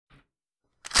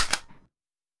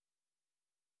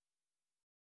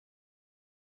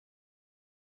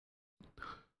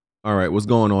All right, what's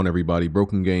going on, everybody?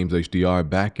 Broken Games HDR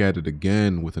back at it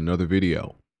again with another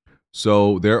video.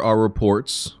 So there are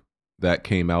reports that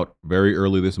came out very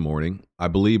early this morning. I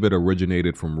believe it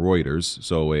originated from Reuters,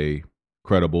 so a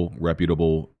credible,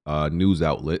 reputable news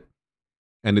outlet.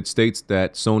 And it states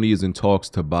that Sony is in talks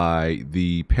to buy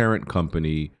the parent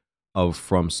company of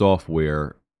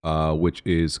FromSoftware, which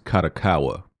is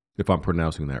Kadokawa, if I'm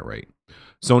pronouncing that right.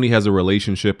 Sony has a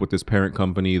relationship with this parent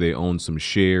company. They own some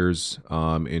shares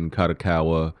in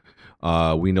Kadokawa.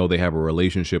 We know they have a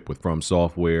relationship with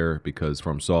FromSoftware because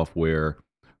FromSoftware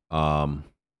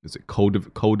is it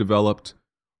co-developed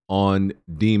on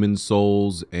Demon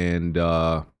Souls and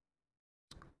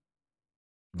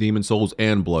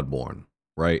Bloodborne,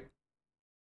 right?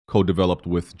 Co-developed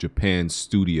with Japan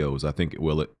Studios. I think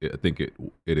it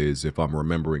is, if I'm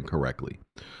remembering correctly.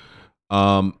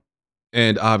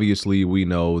 And obviously, we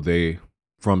know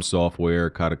FromSoftware,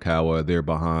 Kadokawa, they're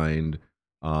behind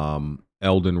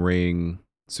Elden Ring,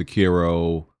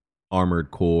 Sekiro,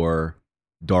 Armored Core,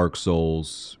 Dark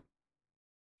Souls,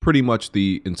 pretty much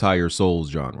the entire Souls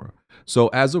genre. So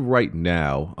as of right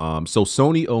now, so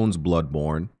Sony owns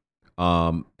Bloodborne.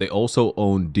 They also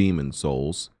own Demon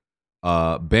Souls.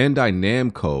 Bandai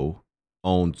Namco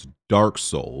owns Dark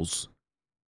Souls.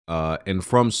 And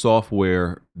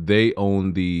FromSoftware, they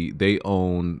own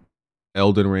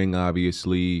Elden Ring,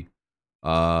 obviously,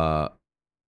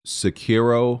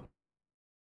 Sekiro,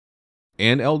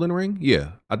 and Elden Ring.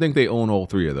 Yeah, I think they own all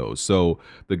three of those. So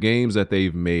the games that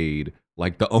they've made,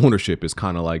 like the ownership is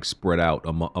kind of like spread out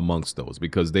amongst those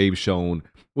because they've shown,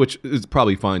 which is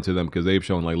probably fine to them because they've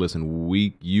shown like, listen,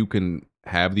 you can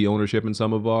have the ownership in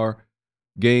some of our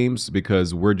games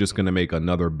because we're just going to make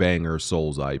another banger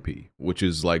Souls IP, which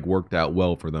is like worked out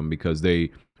well for them because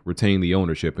they retain the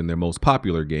ownership in their most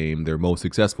popular game, their most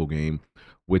successful game,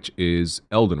 which is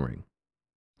Elden Ring,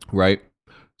 right?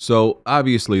 So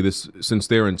obviously since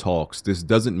they're in talks, this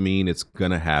doesn't mean it's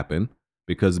going to happen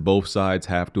because both sides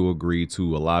have to agree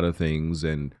to a lot of things,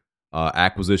 and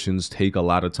acquisitions take a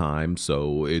lot of time.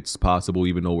 So it's possible,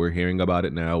 even though we're hearing about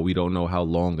it now, we don't know how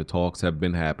long the talks have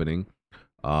been happening.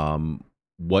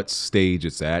 What stage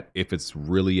it's at, if it's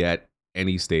really at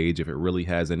any stage, if it really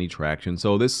has any traction.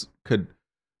 So this could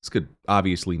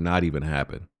obviously not even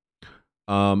happen.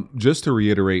 Just to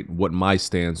reiterate what my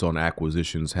stance on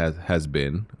acquisitions has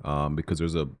been, because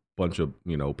there's a bunch of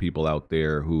people out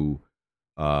there who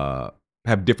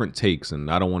have different takes, and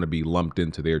I don't want to be lumped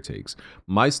into their takes.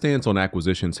 My stance on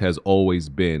acquisitions has always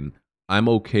been I'm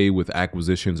okay with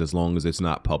acquisitions as long as it's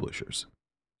not publishers.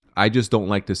 I just don't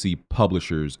like to see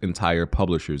entire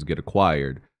publishers get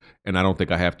acquired. And I don't think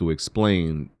I have to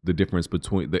explain the difference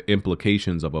between the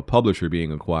implications of a publisher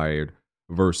being acquired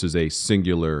versus a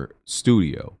singular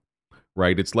studio,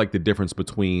 right? It's like the difference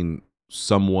between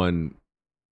someone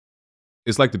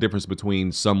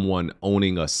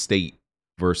owning a state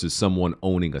versus someone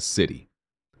owning a city,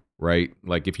 right?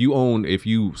 Like if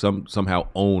you somehow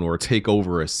own or take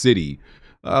over a city,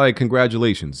 like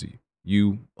congratulations,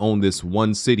 you own this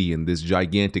one city in this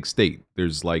gigantic state.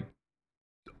 There's like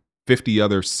 50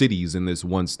 other cities in this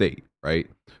one state, right?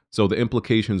 So the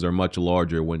implications are much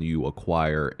larger when you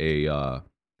acquire a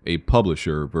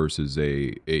publisher versus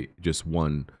a just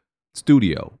one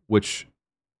studio, which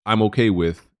I'm okay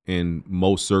with in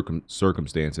most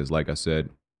circumstances. Like I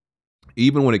said,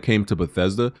 even when it came to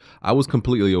Bethesda, I was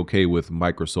completely okay with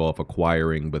Microsoft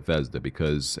acquiring Bethesda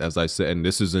because, as I said, and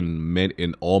this is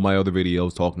in all my other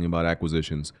videos talking about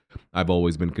acquisitions, I've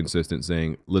always been consistent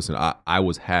saying, listen, I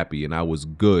was happy and I was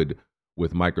good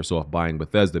with Microsoft buying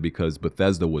Bethesda because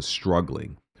Bethesda was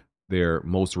struggling. Their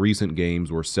most recent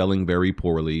games were selling very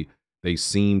poorly. They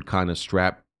seemed kind of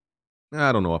strapped.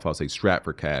 I don't know if I'll say strapped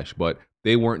for cash, but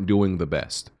they weren't doing the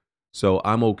best. So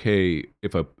I'm okay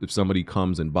if somebody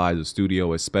comes and buys a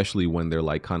studio, especially when they're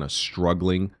like kind of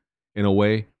struggling in a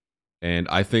way. And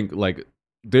I think like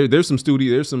there's some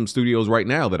studios right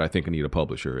now that I think need a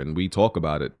publisher, and we talk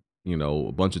about it,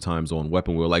 a bunch of times on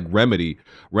Weapon Wheel. Like Remedy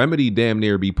damn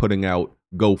near be putting out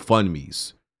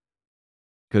GoFundMe's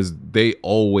because they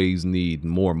always need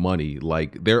more money.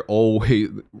 Like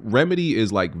Remedy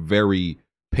is like a very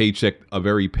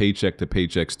paycheck to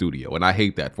paycheck studio, and I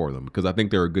hate that for them because I think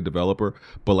they're a good developer,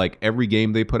 but like every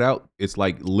game they put out, it's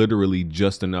like literally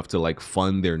just enough to like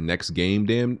fund their next game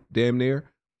damn near.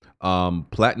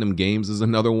 Platinum Games is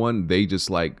another one. They just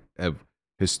like have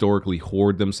historically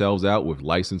hoard themselves out with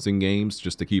licensing games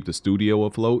just to keep the studio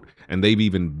afloat, and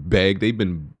they've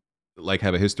been like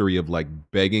have a history of like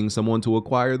begging someone to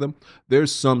acquire them.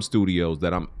 There's some studios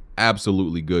that I'm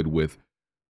absolutely good with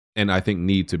and I think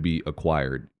need to be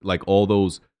acquired. Like all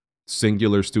those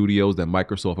singular studios that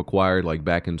Microsoft acquired like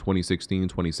back in 2016,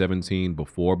 2017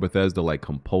 before Bethesda, like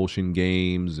Compulsion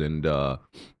Games and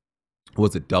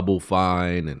was it Double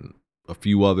Fine and a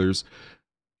few others.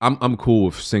 I'm cool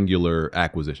with singular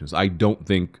acquisitions. I don't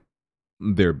think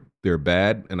they're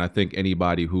bad, and I think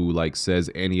anybody who like says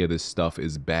any of this stuff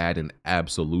is bad in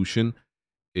absolution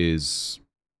is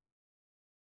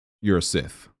you're a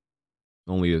Sith.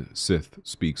 Only a Sith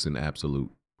speaks in absolute.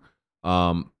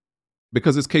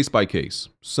 Because it's case by case.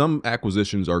 Some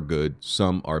acquisitions are good,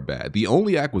 some are bad. The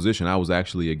only acquisition I was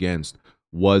actually against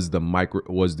was the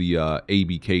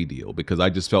ABK deal, because I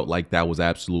just felt like that was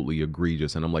absolutely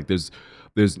egregious, and I'm like,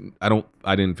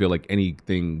 I didn't feel like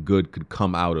anything good could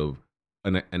come out of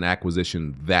an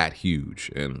acquisition that huge,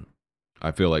 and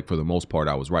I feel like for the most part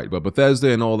I was right. But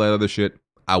Bethesda and all that other shit,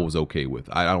 I was okay with.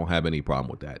 I don't have any problem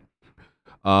with that.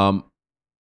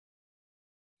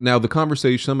 Now, some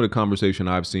of the conversation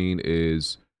I've seen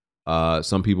is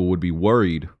some people would be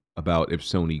worried about if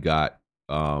Sony got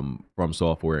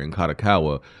FromSoftware and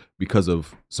Kadokawa because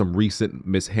of some recent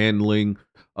mishandling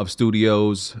of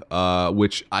studios,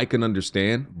 which I can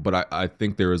understand, but I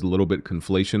think there is a little bit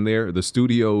conflation there. The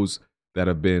studios that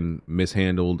have been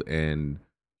mishandled and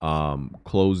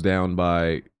closed down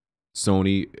by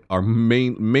Sony are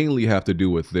mainly have to do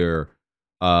with their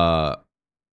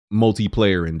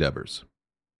multiplayer endeavors.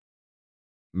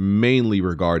 Mainly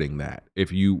regarding that.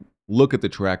 If you look at the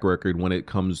track record when it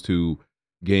comes to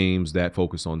games that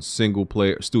focus on single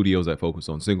player, studios that focus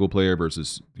on single player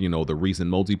versus, you know, the recent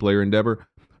multiplayer endeavor,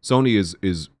 Sony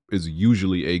is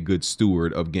usually a good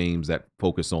steward of games that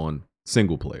focus on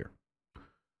single player.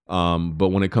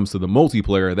 But when it comes to the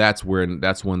multiplayer, that's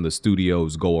when the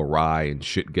studios go awry and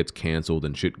shit gets canceled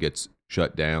and shit gets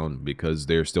shut down because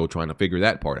they're still trying to figure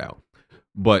that part out.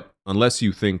 But unless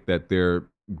you think that they're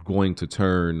going to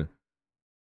turn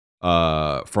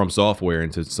FromSoftware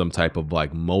into some type of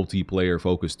like multiplayer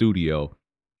focused studio,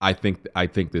 I think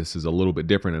this is a little bit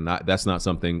different, and that's not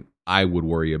something I would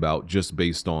worry about just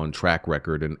based on track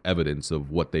record and evidence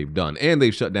of what they've done. And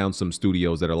they've shut down some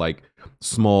studios that are like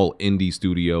small indie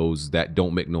studios that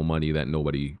don't make no money, that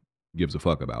nobody gives a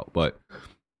fuck about. But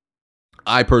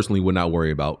I personally would not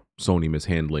worry about Sony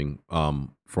mishandling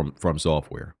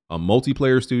FromSoftware. A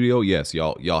multiplayer studio, yes,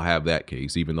 y'all have that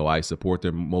case. Even though I support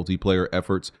their multiplayer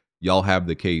efforts, y'all have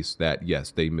the case that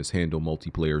yes, they mishandle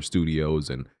multiplayer studios,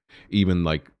 and even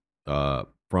like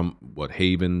from what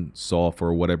Haven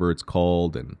Software, whatever it's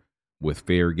called, and with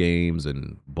Fair Games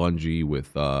and Bungie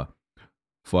with what's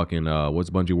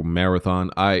Bungie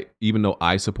Marathon. Even though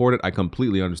I support it, I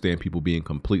completely understand people being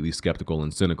completely skeptical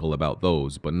and cynical about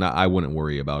those, but I wouldn't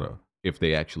worry about if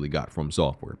they actually got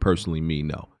FromSoftware. Personally, me,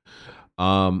 no.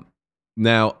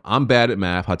 Now, I'm bad at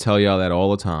math. I tell y'all that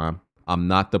all the time. I'm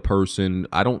not the person.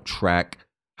 I don't track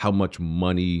how much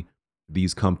money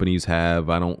these companies have.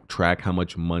 I don't track how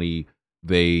much money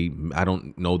I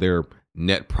don't know their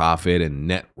net profit and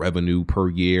net revenue per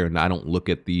year. And I don't look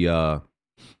at the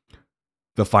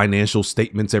financial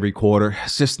statements every quarter.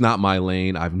 It's just not my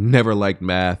lane. I've never liked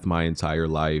math my entire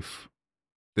life.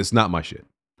 It's not my shit.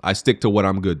 I stick to what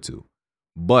I'm good to.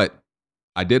 But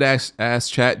I did ask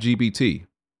ChatGPT,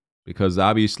 because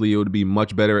obviously it would be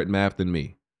much better at math than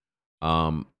me.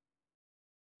 And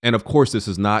of course, this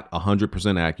is not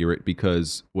 100% accurate,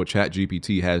 because what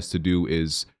ChatGPT has to do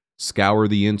is scour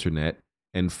the internet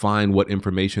and find what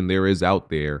information there is out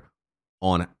there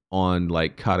on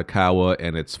like Kadokawa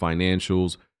and its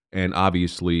financials. And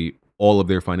obviously, all of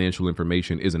their financial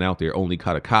information isn't out there. Only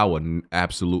Kadokawa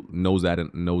absolutely knows that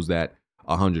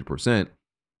 100%.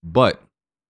 But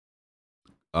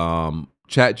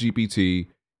ChatGPT,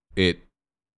 it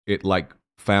like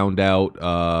found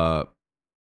out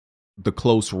the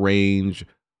close range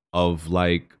of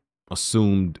like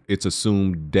assumed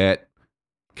debt,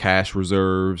 cash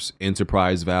reserves,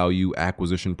 enterprise value,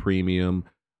 acquisition premium,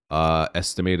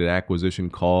 estimated acquisition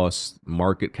costs,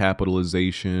 market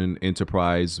capitalization,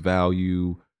 enterprise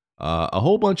value, a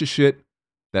whole bunch of shit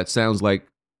that sounds like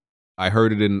I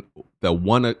heard it in the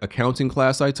one accounting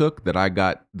class I took that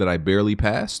I barely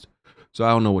passed. So I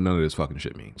don't know what none of this fucking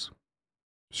shit means.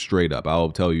 Straight up,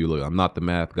 I'll tell you, look, I'm not the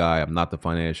math guy. I'm not the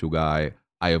financial guy.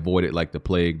 I avoid it like the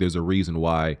plague. There's a reason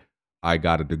why I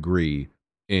got a degree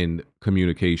in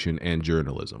communication and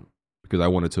journalism, because I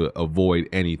wanted to avoid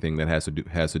anything that has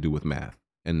to do with math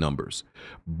and numbers.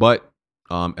 But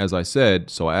as I said,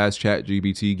 so I asked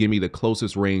ChatGPT, give me the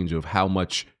closest range of how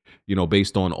much, you know,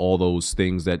 based on all those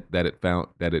things that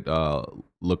it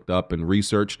looked up and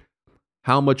researched,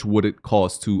 how much would it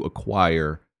cost to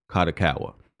acquire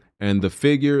Kadokawa? And the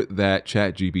figure that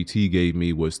ChatGPT gave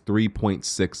me was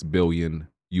 $3.6 billion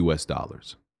US.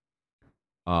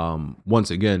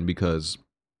 Once again, because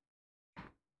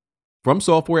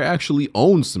FromSoftware actually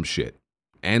owns some shit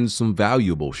and some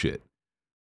valuable shit,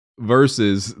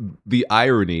 versus the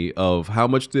irony of how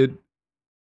much did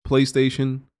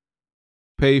PlayStation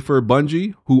pay for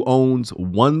Bungie, who owns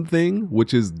one thing,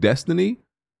 which is Destiny.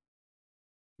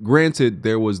 Granted,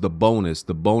 there was the bonus.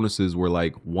 The bonuses were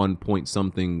like 1 point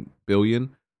something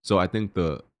billion. So I think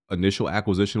the initial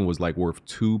acquisition was like worth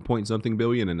 2 point something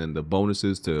billion, and then the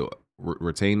bonuses to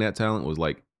retain that talent was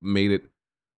like made it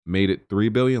 3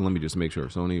 billion. Let me just make sure.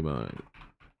 Sony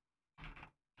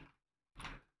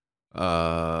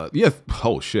yeah,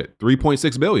 oh shit,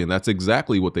 3.6 billion. That's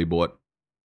exactly what they bought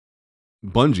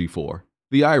Bungie for.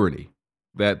 The irony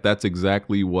that's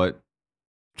exactly what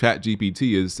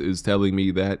ChatGPT is telling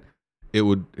me that it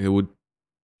would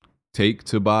take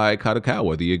to buy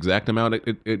Kadokawa, the exact amount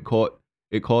it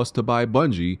cost to buy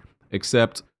Bungie,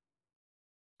 except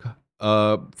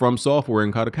FromSoftware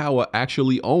and Kadokawa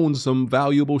actually own some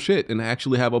valuable shit and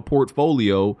actually have a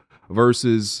portfolio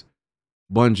versus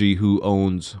Bungie, who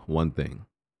owns one thing.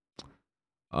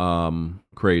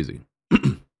 Crazy.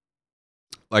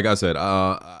 Like I said,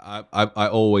 I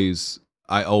always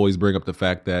bring up the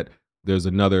fact that there's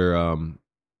another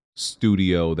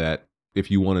studio that, if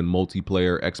you wanted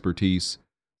multiplayer expertise,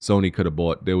 Sony could have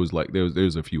bought.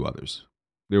 There's a few others.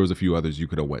 There was a few others you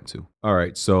could have went to. All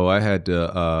right, so I had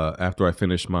to after I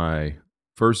finished my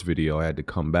first video, I had to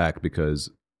come back because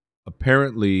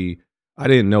apparently I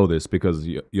didn't know this, because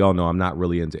y'all know I'm not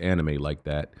really into anime like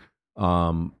that.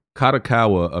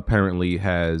 Kadokawa apparently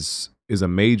is a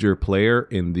major player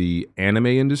in the anime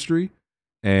industry,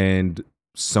 and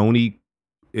Sony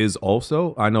is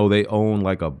also. I know they own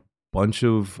like a bunch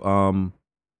of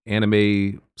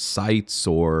anime sites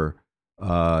or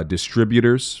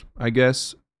distributors, I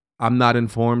guess. I'm not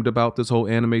informed about this whole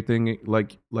anime thing.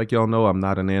 Like y'all know, I'm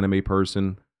not an anime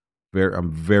person.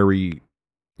 I'm very,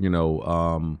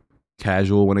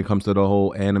 casual when it comes to the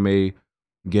whole anime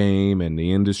game and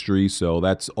the industry. So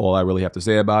that's all I really have to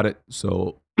say about it.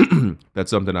 So that's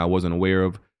something I wasn't aware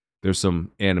of. There's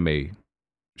some anime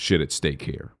shit at stake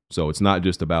here. So it's not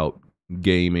just about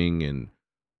gaming and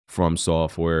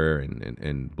FromSoftware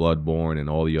and Bloodborne and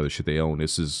all the other shit they own.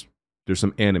 There's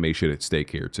some anime shit at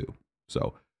stake here too.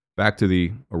 So back to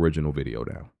the original video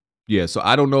now. Yeah, so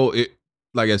I don't know it.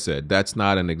 Like I said, that's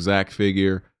not an exact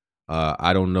figure.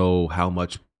 I don't know how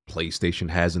much PlayStation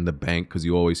has in the bank, because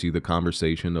you always see the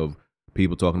conversation of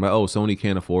people talking about, oh, Sony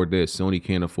can't afford this, Sony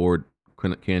can't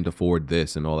afford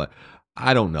this and all that.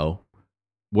 I don't know.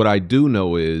 What I do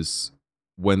know is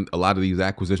when a lot of these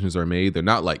acquisitions are made, they're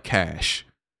not like cash.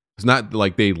 It's not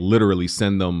like they literally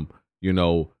send them,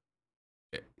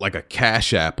 like a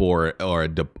Cash App or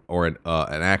an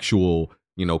actual,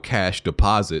 cash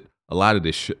deposit. A lot of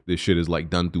this shit is like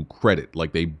done through credit,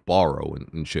 like they borrow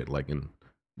and shit. Like, and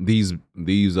these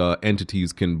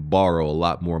entities can borrow a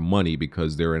lot more money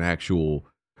because they're an actual,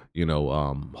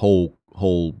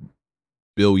 whole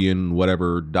billion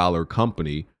whatever dollar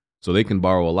company. So they can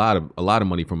borrow a lot of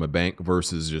money from a bank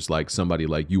versus just like somebody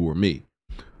like you or me.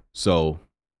 So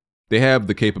they have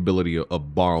the capability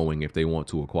of borrowing if they want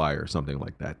to acquire something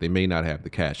like that. They may not have the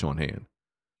cash on hand.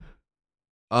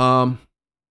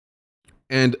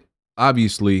 And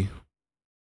obviously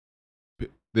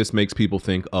this makes people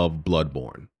think of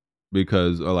Bloodborne,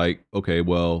 because like, okay,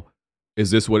 well,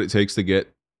 is this what it takes to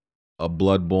get a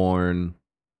Bloodborne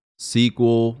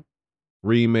sequel,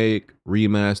 remake,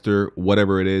 remaster,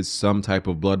 whatever it is, some type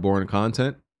of Bloodborne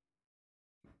content?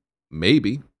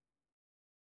 Maybe.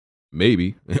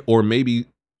 Or maybe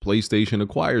PlayStation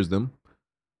acquires them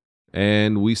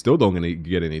and we still don't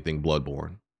get anything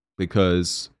Bloodborne,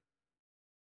 because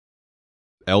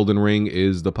Elden Ring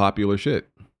is the popular shit,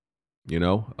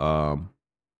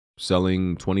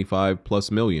 selling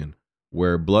 25+ million,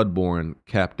 where Bloodborne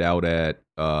capped out at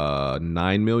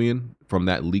 9 million from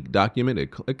that leaked document.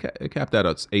 It capped out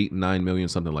at 8, 9 million,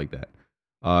 something like that.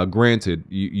 Granted,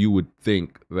 you would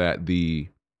think that the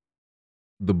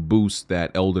boost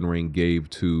that Elden Ring gave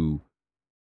to,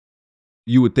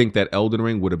 you would think that Elden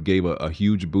Ring would have gave a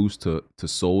huge boost to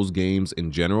Souls games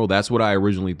in general. That's what I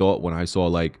originally thought when I saw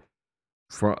like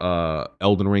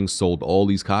Elden Ring sold all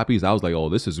these copies. I was like, oh,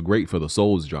 this is great for the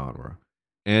Souls genre.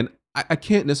 And I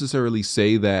can't necessarily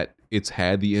say that it's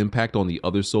had the impact on the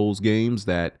other Souls games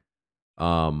that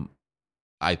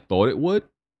I thought it would.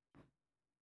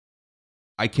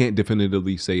 I can't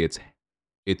definitively say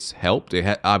it's helped.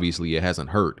 Obviously it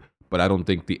hasn't hurt, but I don't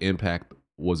think the impact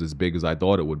was as big as I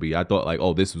thought it would be. I thought like,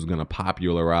 oh, this was going to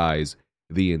popularize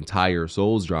the entire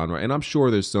Souls genre. And I'm sure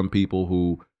there's some people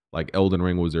who, like, Elden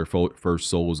Ring was their first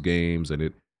Souls games and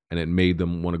it and it made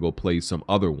them want to go play some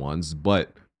other ones.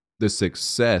 But the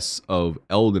success of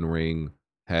Elden Ring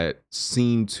had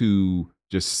seemed to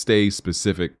just stay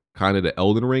specific kind of to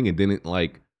Elden Ring and didn't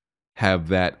like have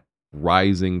that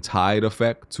rising tide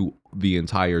effect to the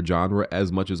entire genre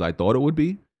as much as I thought it would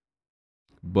be.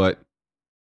 But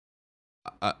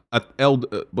but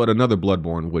another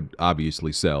Bloodborne would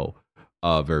obviously sell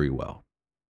very well.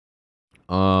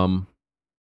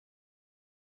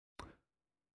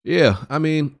 Yeah, I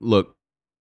mean, look,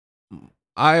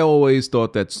 I always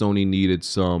thought that Sony needed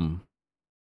some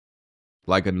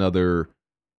like another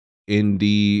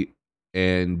indie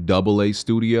and double A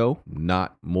studio,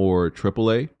 not more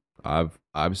triple A.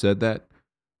 I've said that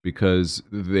because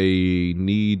they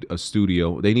need a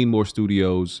studio. They need more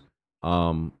studios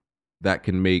that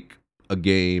can make a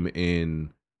game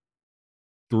in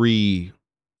 3-4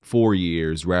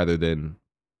 years rather than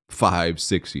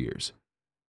 5-6 years.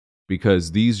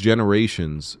 Because these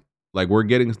generations, like we're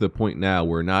getting to the point now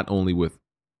where not only with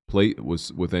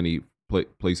any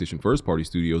PlayStation first party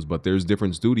studios, but there's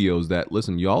different studios that,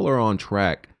 listen, y'all are on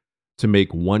track to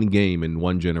make one game in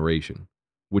one generation,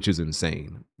 which is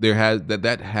insane.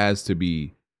 That has to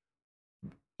be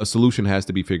a solution, has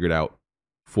to be figured out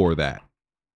for that,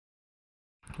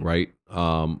 right?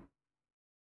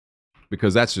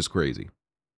 Because that's just crazy.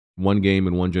 One game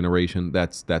in one generation,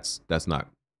 that's not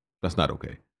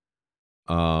okay.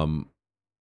 I've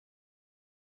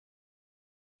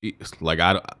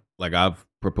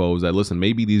proposed that, listen,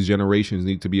 maybe these generations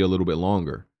need to be a little bit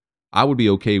longer. I would be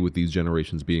okay with these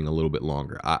generations being a little bit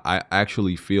longer. I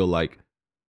actually feel like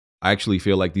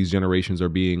these generations are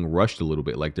being rushed a little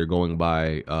bit, like they're going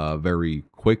by very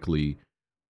quickly.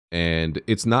 And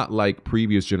it's not like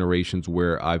previous generations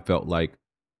where I felt like,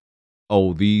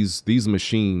 oh, these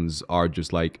machines are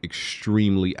just like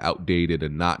extremely outdated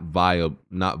and not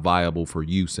viable for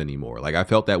use anymore. Like I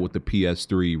felt that with the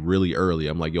PS3 really early.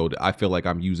 I'm like, yo, I feel like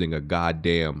I'm using a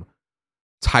goddamn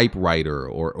typewriter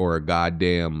or a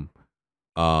goddamn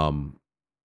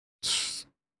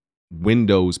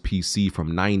Windows PC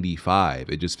from '95.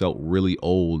 It just felt really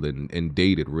old and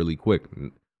dated really quick.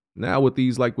 Now with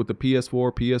these, like with the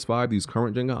PS4, PS5, these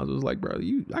current gen consoles, like, bro,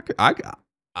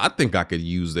 I think I could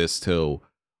use this till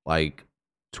like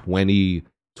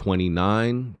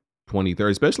 2029,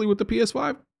 2030, especially with the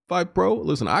PS5 Pro.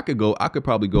 Listen, I could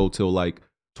probably go till like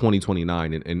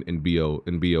 2029 and be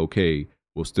okay.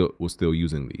 We're still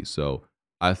using these. So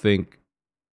I think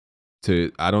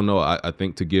I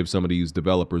think to give some of these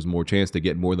developers more chance to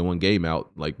get more than one game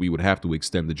out, like we would have to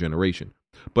extend the generation.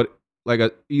 But like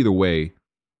either way,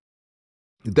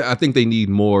 I think they need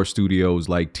more studios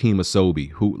like Team Asobi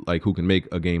who can make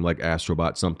a game like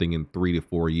Astrobot something in 3 to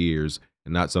 4 years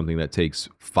and not something that takes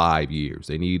 5 years.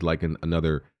 They need like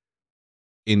another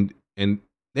and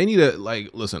they need a, like,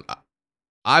 listen,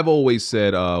 I've always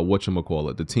said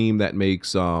whatchamacallit, the team that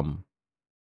makes the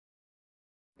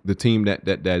team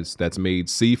that's made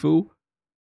Sifu,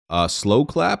 Slow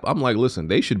Clap, I'm like, listen,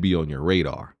 they should be on your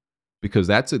radar because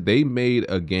they made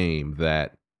a game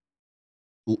that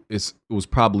it was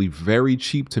probably very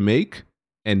cheap to make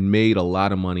and made a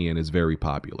lot of money and is very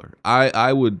popular.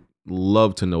 I would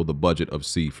love to know the budget of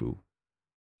Sifu.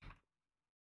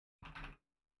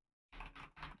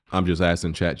 I'm just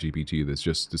asking ChatGPT this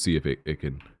just to see if it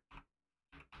can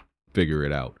figure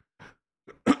it out.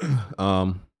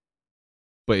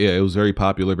 But yeah, it was very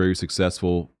popular, very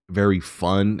successful, very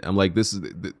fun. I'm like,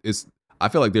 I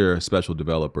feel like they're a special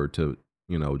developer to,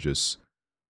 just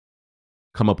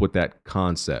come up with that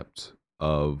concept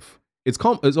of it's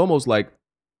almost like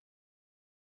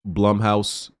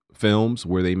Blumhouse films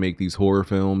where they make these horror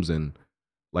films, and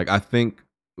like I think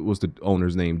it was the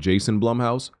owner's name, Jason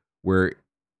Blumhouse, where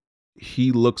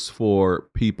he looks for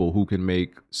people who can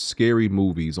make scary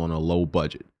movies on a low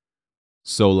budget.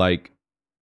 So like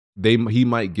he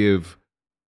might give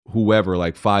whoever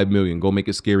like 5 million, go make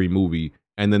a scary movie,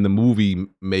 and then the movie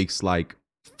makes like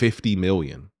 50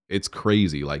 million. It's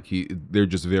crazy. Like they're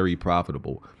just very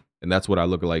profitable. And that's what I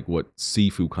look at, like what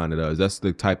Sifu kind of does. That's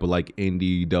the type of like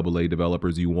indie AA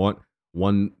developers you want.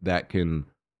 One that can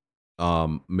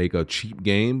make a cheap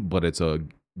game, but it's a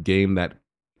game that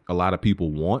a lot of people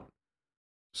want.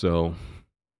 So,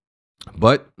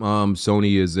 but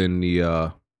Sony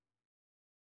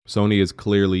is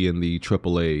clearly in the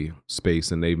AAA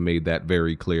space, and they've made that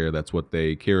very clear. That's what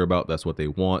they care about. That's what they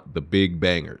want. The big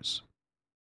bangers,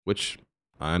 which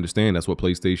I understand. That's what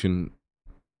PlayStation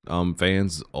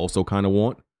fans also kind of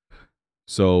want.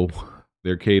 So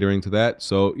they're catering to that.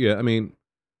 So yeah, I mean,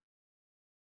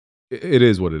 it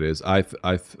is what it is.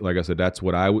 Like I said, that's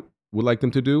what I would like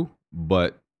them to do.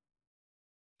 But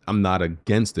I'm not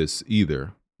against this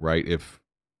either, right? If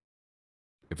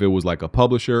it was like a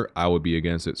publisher, I would be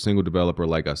against it. Single developer,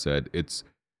 like I said, it's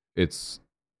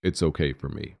okay for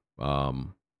me.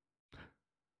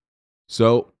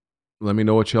 So let me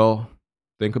know what y'all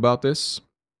think about this.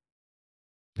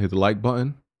 Hit the like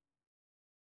button.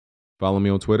 Follow me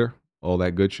on Twitter, all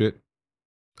that good shit.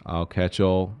 I'll catch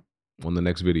y'all on the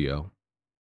next video.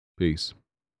 Peace.